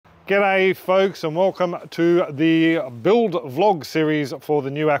G'day folks, and welcome to the build vlog series for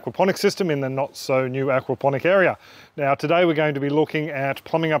the new aquaponics system in the not so new aquaponic area. Now today we're going to be looking at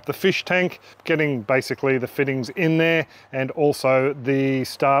plumbing up the fish tank, getting basically the fittings in there, and also the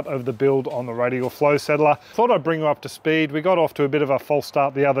start of the build on the radial flow settler. Thought I'd bring you up to speed. We got off to a bit of a false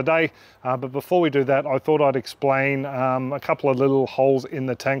start the other day, but before we do that I thought I'd explain a couple of little holes in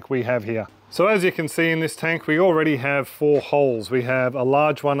the tank we have here. So as you can see in this tank, we already have 4 holes. We have a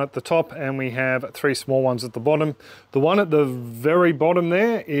large one at the top and we have 3 small ones at the bottom. The one at the very bottom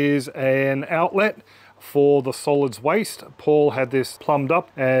there is an outlet for the solids waste. Paul had this plumbed up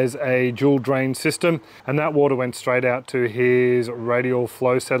as a dual drain system, and that water went straight out to his radial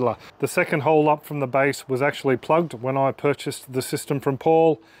flow settler. The second hole up from the base was actually plugged when I purchased the system from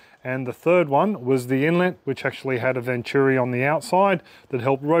Paul. And the third one was the inlet, which actually had a venturi on the outside that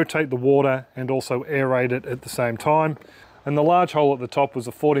helped rotate the water and also aerate it at the same time. And the large hole at the top was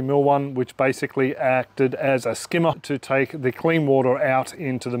a 40mm one, which basically acted as a skimmer to take the clean water out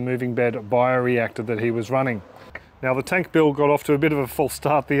into the moving bed bioreactor that he was running. Now the tank build got off to a bit of a false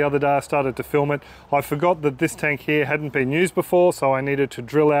start the other day. I started to film it. I forgot that this tank here hadn't been used before, so I needed to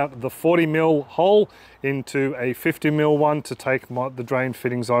drill out the 40mm hole into a 50mm one to take the drain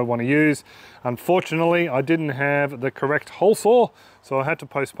fittings I want to use. Unfortunately, I didn't have the correct hole saw, so I had to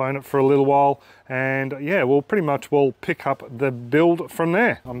postpone it for a little while. And yeah, we'll pick up the build from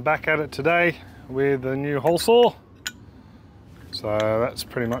there. I'm back at it today with the new hole saw. So that's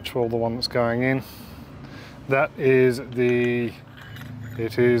pretty much all the one that's going in. That is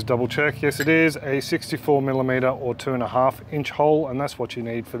it is double check, yes it is, a 64mm or 2.5 inch hole, and that's what you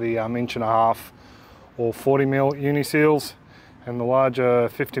need for the 1.5" or 40mm UNISEALs. And the larger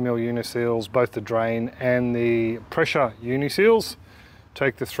 50mm UNISEALs, both the drain and the pressure UNISEALs,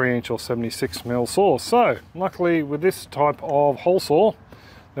 take the 3" or 76mm saw. So luckily with this type of hole saw,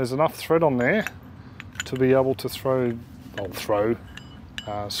 there's enough thread on there to be able to screw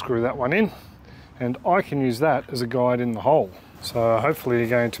that one in. And I can use that as a guide in the hole. So hopefully you're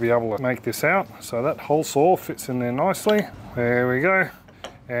going to be able to make this out. So that hole saw fits in there nicely. There we go.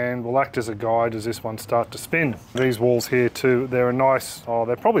 And will act as a guide as this one starts to spin. These walls here too, they're a nice,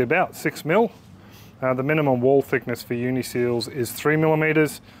 they're probably about 6mm. The minimum wall thickness for UNISEALs is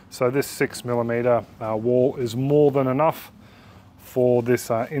 3mm. So this 6mm wall is more than enough for this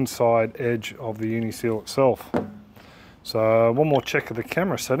inside edge of the UNISEAL itself. So one more check of the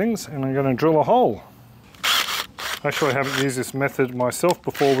camera settings and I'm going to drill a hole. Actually I haven't used this method myself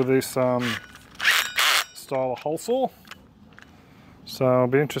before with this style of hole saw. So it'll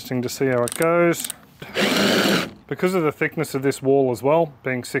be interesting to see how it goes. Because of the thickness of this wall as well,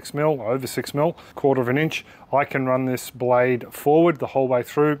 being 6mm, over 6mm, 1/4 inch, I can run this blade forward the whole way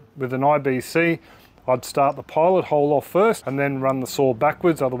through. With an IBC, I'd start the pilot hole off first and then run the saw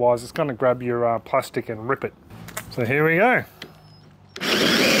backwards, otherwise it's going to grab your plastic and rip it. So here we go.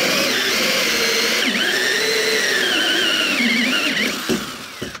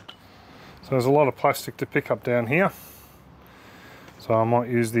 So there's a lot of plastic to pick up down here. So I might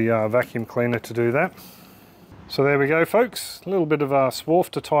use the vacuum cleaner to do that. So there we go folks, a little bit of swarf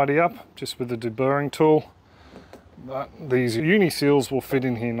to tidy up just with the deburring tool. But these UNISEALs will fit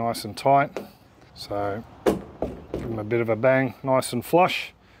in here nice and tight. So give them a bit of a bang, nice and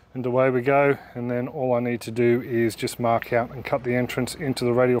flush. And away we go, and then all I need to do is just mark out and cut the entrance into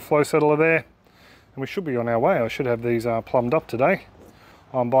the radial flow settler there, and we should be on our way. I should have these plumbed up today.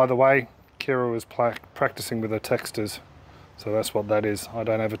 By the way, Kira was practicing with her texters, so that's what that is. I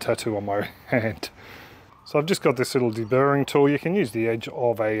don't have a tattoo on my hand. So I've just got this little deburring tool. You can use the edge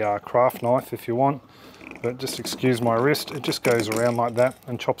of a craft knife if you want, but just excuse my wrist. It just goes around like that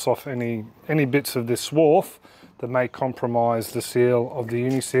and chops off any bits of this swarf that may compromise the seal of the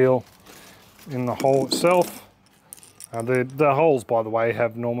UNISEAL in the hole itself. The holes, by the way,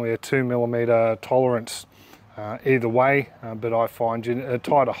 have normally a 2mm tolerance either way, but I find the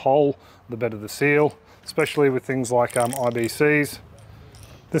tighter hole, the better the seal, especially with things like IBCs.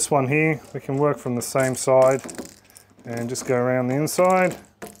 This one here, we can work from the same side and just go around the inside.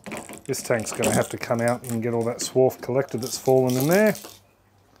 This tank's going to have to come out and get all that swarf collected that's fallen in there.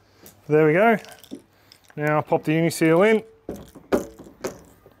 There we go. Now I'll pop the UNISEAL in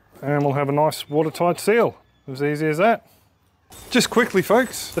and we'll have a nice watertight seal. As easy as that. Just quickly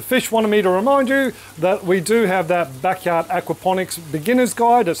folks, the fish wanted me to remind you that we do have that Backyard Aquaponics Beginner's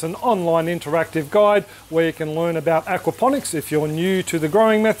Guide. It's an online interactive guide where you can learn about aquaponics if you're new to the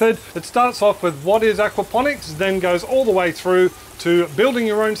growing method. It starts off with what is aquaponics, then goes all the way through to building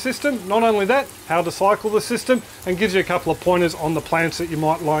your own system. Not only that, how to cycle the system, and gives you a couple of pointers on the plants that you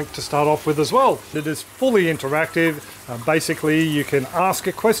might like to start off with as well. It is fully interactive. Basically, you can ask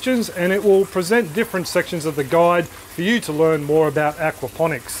it questions and it will present different sections of the guide for you to learn more about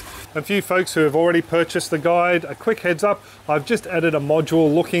aquaponics. A few folks who have already purchased the guide, a quick heads up, I've just added a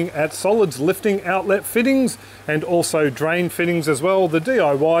module looking at solids lifting outlet fittings and also drain fittings as well, the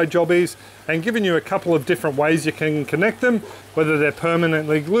DIY jobbies, and given you a couple of different ways you can connect them, whether they're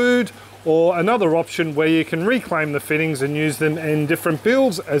permanently glued or another option where you can reclaim the fittings and use them in different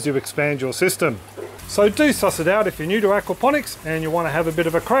builds as you expand your system. So do suss it out if you're new to aquaponics and you want to have a bit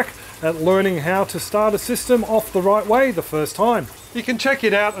of a crack at learning how to start a system off the right way the first time. You can check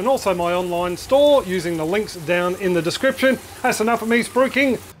it out and also my online store using the links down in the description. That's enough of me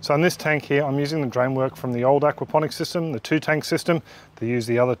spruiking. So in this tank here, I'm using the drain work from the old aquaponics system, the 2-tank system. They use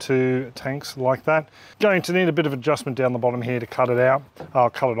the other 2 tanks like that. Going to need a bit of adjustment down the bottom here to cut it out. I'll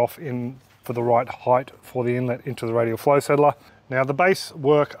cut it off in for the right height for the inlet into the radial flow settler. Now the base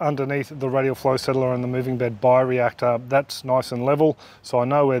work underneath the radial flow settler and the moving bed bioreactor, that's nice and level, so I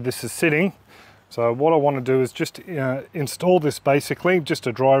know where this is sitting. So what I want to do is just install this basically, just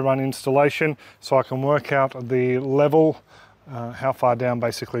a dry run installation, so I can work out the level, how far down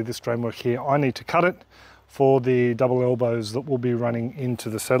basically this drain work here I need to cut it for the double elbows that will be running into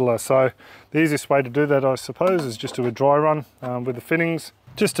the settler. So the easiest way to do that, I suppose, is just do a dry run with the fittings.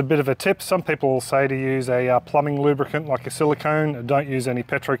 Just a bit of a tip, some people will say to use a plumbing lubricant like a silicone. Don't use any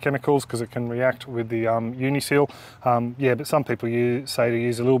petrochemicals because it can react with the UNISEAL. Yeah, but some people say to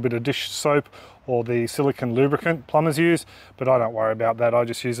use a little bit of dish soap or the silicone lubricant plumbers use, but I don't worry about that. I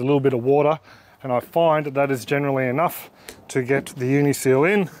just use a little bit of water and I find that is generally enough to get the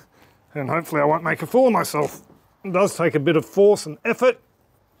UNISEAL in, and hopefully I won't make a fool of myself. It does take a bit of force and effort,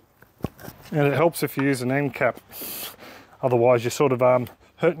 and it helps if you use an end cap. Otherwise you're sort of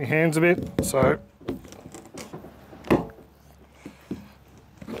hurting your hands a bit, so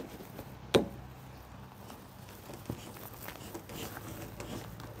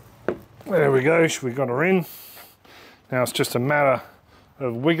there we go, we got her in. Now it's just a matter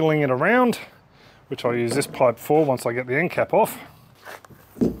of wiggling it around, which I'll use this pipe for once I get the end cap off.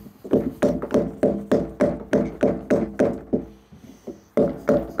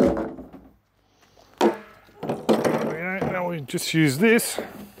 Just use this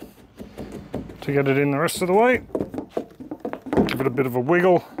to get it in the rest of the way. Give it a bit of a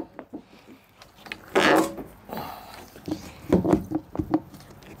wiggle.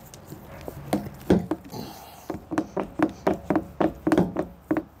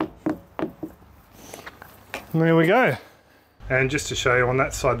 And there we go. And just to show you on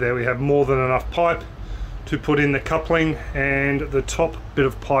that side there, we have more than enough pipe to put in the coupling and the top bit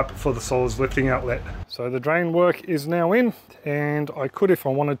of pipe for the solids lifting outlet. So the drain work is now in, and I could, if I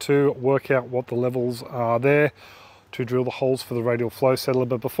wanted to, work out what the levels are there to drill the holes for the radial flow settler.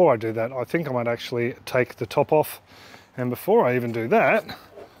 But before I do that, I think I might actually take the top off. And before I even do that,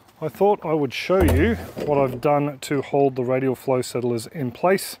 I thought I would show you what I've done to hold the radial flow settlers in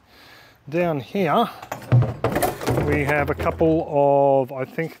place. Down here, we have a couple of, I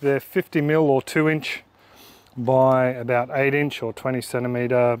think they're 50mm or 2-inch by about 8-inch or 20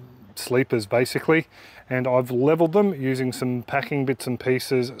 centimeter sleepers basically, and I've leveled them using some packing bits and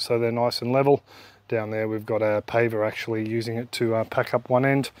pieces so they're nice and level. Down there we've got a paver actually using it to pack up one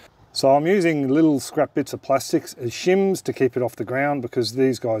end. So I'm using little scrap bits of plastics as shims to keep it off the ground because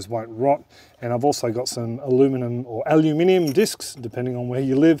these guys won't rot, and I've also got some aluminum or aluminium discs depending on where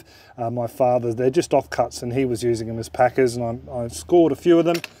you live. My father, they're just offcuts and he was using them as packers, and I scored a few of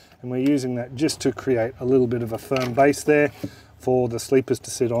them, and we're using that just to create a little bit of a firm base there for the sleepers to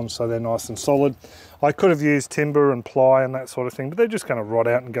sit on so they're nice and solid. I could have used timber and ply and that sort of thing, but they're just going to rot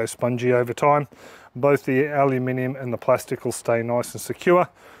out and go spongy over time. Both the aluminium and the plastic will stay nice and secure.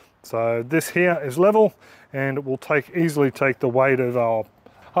 So this here is level, and it will easily take the weight of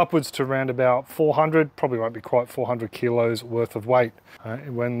upwards to around about 400, probably won't be quite 400 kilos worth of weight.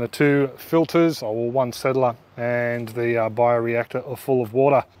 When the 2 filters, or 1 settler and the bioreactor are full of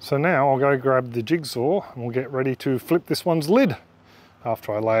water. So now I'll go grab the jigsaw and we'll get ready to flip this one's lid,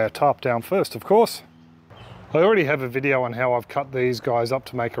 after I lay a tarp down first, of course. I already have a video on how I've cut these guys up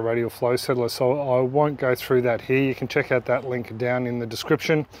to make a radial flow settler, so I won't go through that here. You can check out that link down in the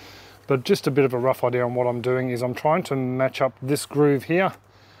description. But just a bit of a rough idea on what I'm doing is I'm trying to match up this groove here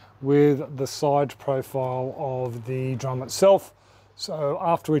with the side profile of the drum itself. So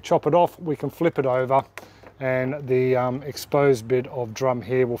after we chop it off, we can flip it over, and the exposed bit of drum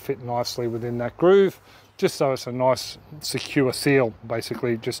here will fit nicely within that groove, just so it's a nice secure seal.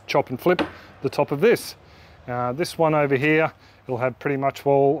 Basically just chop and flip the top of this. This one over here it'll have pretty much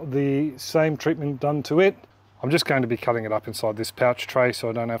all the same treatment done to it. I'm just going to be cutting it up inside this pouch tray so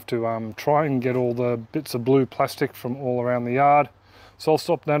I don't have to try and get all the bits of blue plastic from all around the yard. So I'll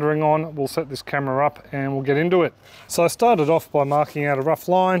stop nattering on, we'll set this camera up and we'll get into it. So I started off by marking out a rough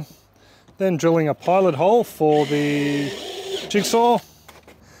line, then drilling a pilot hole for the jigsaw,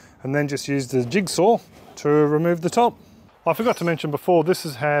 and then just used the jigsaw to remove the top. I forgot to mention before, this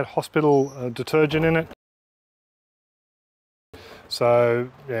has had hospital detergent in it. So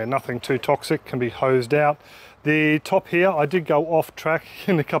yeah, nothing too toxic, can be hosed out. The top here, I did go off track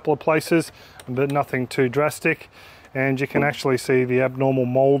in a couple of places, but nothing too drastic. And you can actually see the abnormal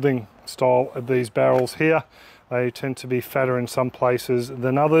molding style of these barrels here. They tend to be fatter in some places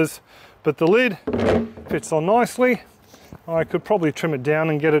than others, but the lid fits on nicely. I could probably trim it down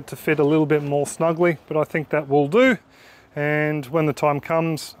and get it to fit a little bit more snugly, but I think that will do. And when the time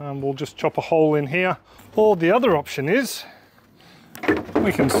comes, we'll just chop a hole in here. Or the other option is,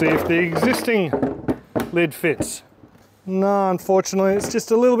 we can see if the existing lid fits. No, unfortunately, it's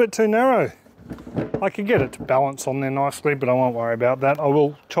just a little bit too narrow. I could get it to balance on there nicely, but I won't worry about that. I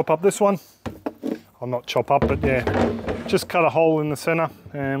will chop up this one. I'll not chop up, but yeah, just cut a hole in the center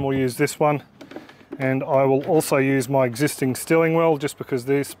and we'll use this one. And I will also use my existing stilling well, just because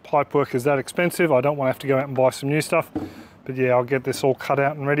this pipe work is that expensive. I don't want to have to go out and buy some new stuff. But yeah, I'll get this all cut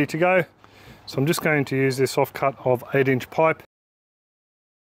out and ready to go. So I'm just going to use this offcut of 8-inch pipe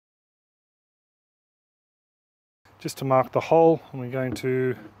just to mark the hole, and we're going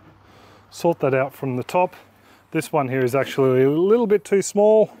to sort that out from the top. This one here is actually a little bit too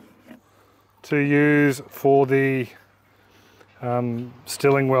small to use for the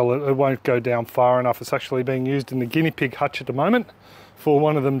stilling well. It won't go down far enough. It's actually being used in the guinea pig hutch at the moment for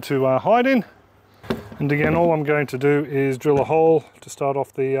one of them to hide in. And again, all I'm going to do is drill a hole to start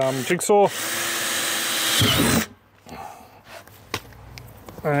off the jigsaw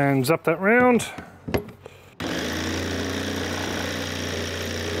and zap that round.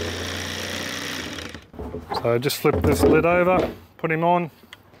 So just flip this lid over, put him on,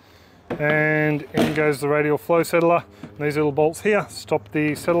 and in goes the radial flow settler. And these little bolts here stop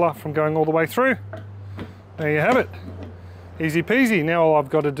the settler from going all the way through. There you have it. Easy peasy. Now all I've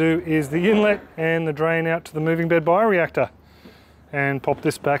got to do is the inlet and the drain out to the moving bed bioreactor and pop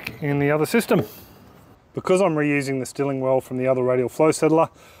this back in the other system. Because I'm reusing the stilling well from the other radial flow settler,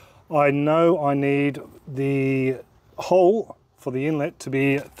 I know I need the hole for the inlet to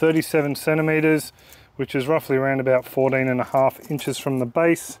be 37 centimeters, which is roughly around about 14.5 inches from the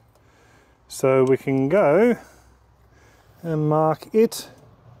base. So we can go and mark it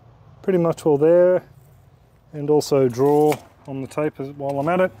pretty much all there, and also draw on the tape while I'm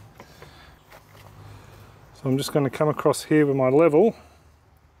at it. So I'm just going to come across here with my level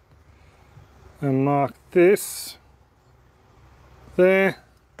and mark this there.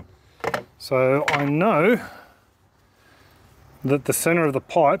 So I know that the center of the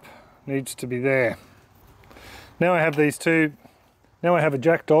pipe needs to be there. Now I have these two, now I have a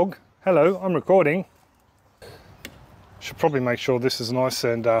jack dog. Hello, I'm recording. Should probably make sure this is nice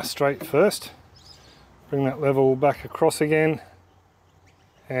and straight first. Bring that level back across again.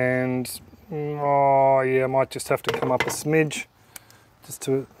 And, oh yeah, I might just have to come up a smidge, just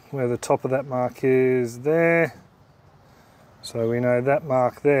to where the top of that mark is there. So we know that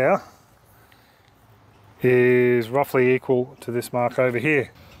mark there is roughly equal to this mark over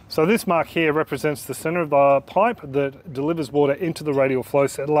here. So this mark here represents the center of the pipe that delivers water into the radial flow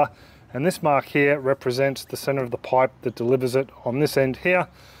settler, and this mark here represents the center of the pipe that delivers it on this end here.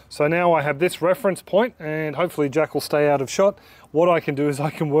 So now I have this reference point, and hopefully Jack will stay out of shot. What I can do is I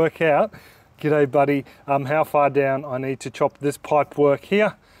can work out, g'day buddy, how far down I need to chop this pipe work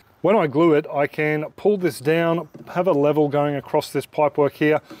here. When I glue it, I can pull this down, have a level going across this pipe work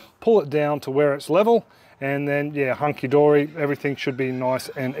here, pull it down to where it's level, and then yeah, hunky-dory, everything should be nice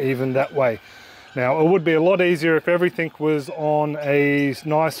and even that way. Now it would be a lot easier if everything was on a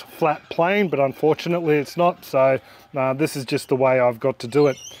nice flat plane, but unfortunately it's not, so this is just the way I've got to do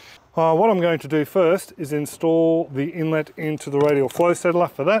it. What I'm going to do first is install the inlet into the radial flow settler.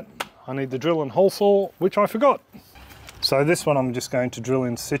 For that I need the drill and hole saw, which I forgot. So this one I'm just going to drill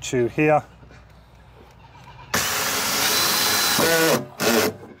in situ here.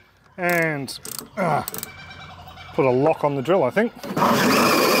 And put a lock on the drill, I think.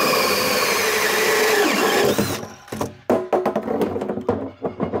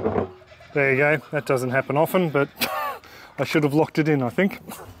 There you go, that doesn't happen often, but I should have locked it in, I think.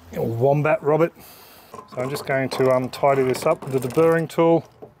 Wombat Robert. So I'm just going to tidy this up with the burring tool.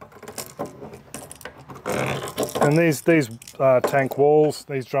 And these tank walls,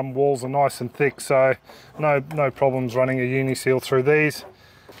 these drum walls are nice and thick, so no problems running a UNISEAL through these.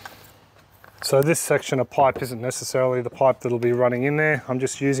 So this section of pipe isn't necessarily the pipe that'll be running in there. I'm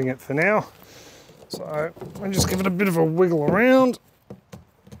just using it for now. So I'll just give it a bit of a wiggle around.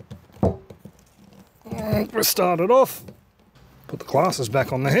 We'll start it off. Put the glasses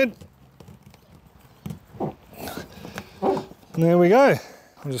back on the head. And there we go.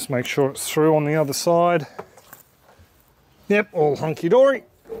 I'll just make sure it's through on the other side. Yep, all hunky-dory.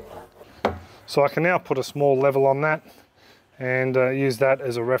 So I can now put a small level on that and use that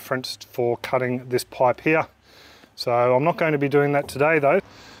as a reference for cutting this pipe here. So I'm not going to be doing that today though.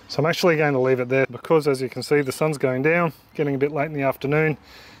 So I'm actually going to leave it there because, as you can see, the sun's going down, getting a bit late in the afternoon,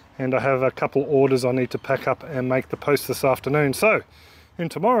 and I have a couple orders I need to pack up and make the post this afternoon. So in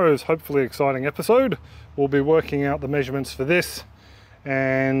tomorrow's hopefully exciting episode, we'll be working out the measurements for this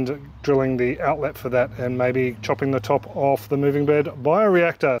and drilling the outlet for that, and maybe chopping the top off the moving bed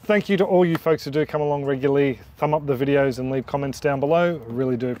bioreactor. Thank you to all you folks who do come along regularly, thumb up the videos and leave comments down below. I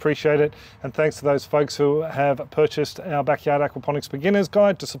really do appreciate it. And thanks to those folks who have purchased our Backyard Aquaponics Beginner's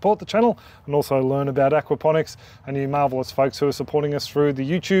Guide to support the channel and also learn about aquaponics, and you marvelous folks who are supporting us through the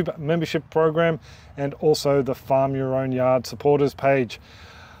YouTube membership program and also the Farm Your Own Yard supporters page.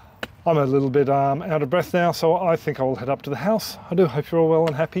 I'm a little bit out of breath now, so I think I will head up to the house. I do hope you're all well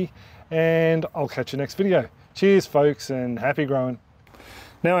and happy, and I'll catch you next video. Cheers folks, and happy growing.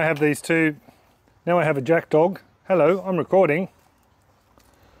 Now I have these two. Now I have a jack dog. Hello, I'm recording.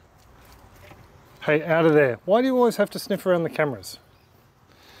 Hey, out of there. Why do you always have to sniff around the cameras?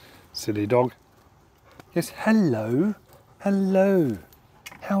 Silly dog. Yes, hello. Hello.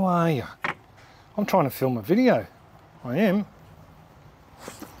 How are you? I'm trying to film a video. I am.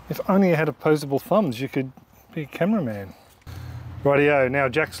 If only I had opposable thumbs, you could be a cameraman. Rightio, now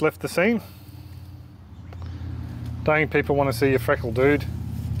Jack's left the scene. Don't people want to see your freckle dude?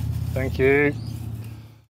 Thank you.